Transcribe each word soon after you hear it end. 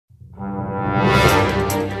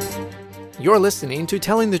You're listening to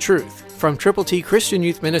Telling the Truth from Triple T Christian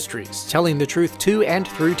Youth Ministries, telling the truth to and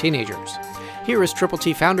through teenagers. Here is Triple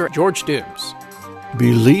T founder George Dooms.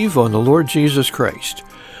 Believe on the Lord Jesus Christ.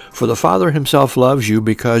 For the Father himself loves you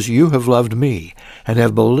because you have loved me and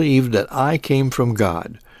have believed that I came from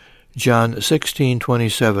God. John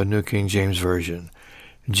 16:27, New King James Version.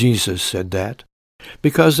 Jesus said that.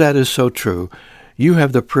 Because that is so true, you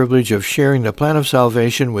have the privilege of sharing the plan of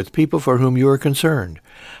salvation with people for whom you are concerned.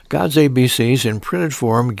 God's ABCs in printed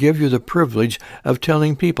form give you the privilege of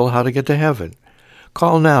telling people how to get to heaven.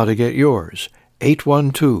 Call now to get yours.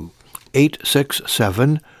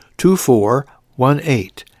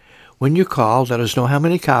 812-867-2418. When you call, let us know how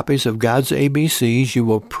many copies of God's ABCs you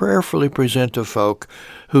will prayerfully present to folk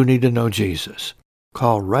who need to know Jesus.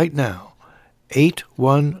 Call right now.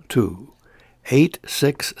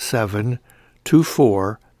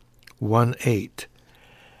 812-867-2418.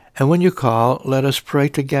 And when you call, let us pray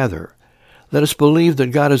together. Let us believe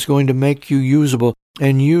that God is going to make you usable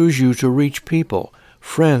and use you to reach people,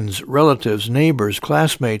 friends, relatives, neighbors,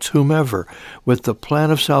 classmates, whomever, with the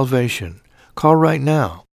plan of salvation. Call right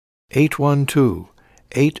now.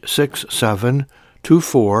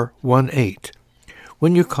 812-867-2418.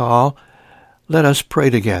 When you call, let us pray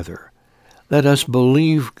together. Let us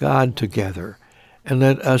believe God together, and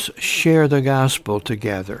let us share the gospel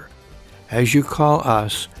together. As you call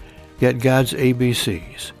us, get God's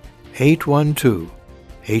ABCs.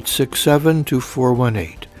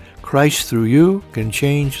 812-867-2418. Christ through you can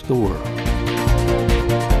change the world.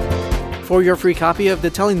 For your free copy of the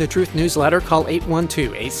Telling the Truth newsletter, call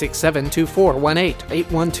 812-867-2418,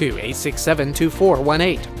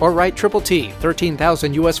 812-867-2418, or write Triple T,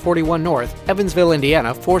 13,000 U.S. 41 North, Evansville,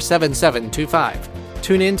 Indiana, 47725.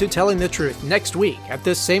 Tune in to Telling the Truth next week at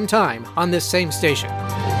this same time on this same station.